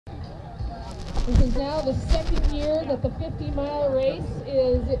This is now the second year that the 50-mile race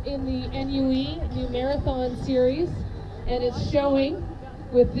is in the NUE, New Marathon Series, and it's showing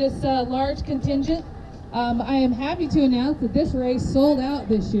with this large contingent. I am happy to announce that this race sold out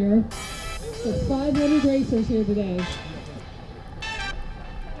this year with 500 racers here today.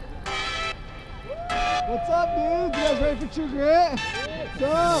 What's up, dudes? You guys ready for True Grit? What's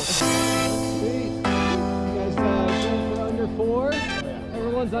up? Sweet. You guys going for under 4?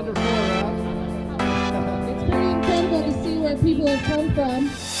 Everyone's under 4, right? It's pretty incredible to see where people have come from.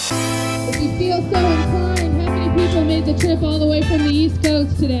 If you feel so inclined, how many people made the trip all the way from the East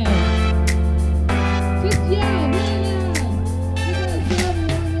Coast today? Just yell.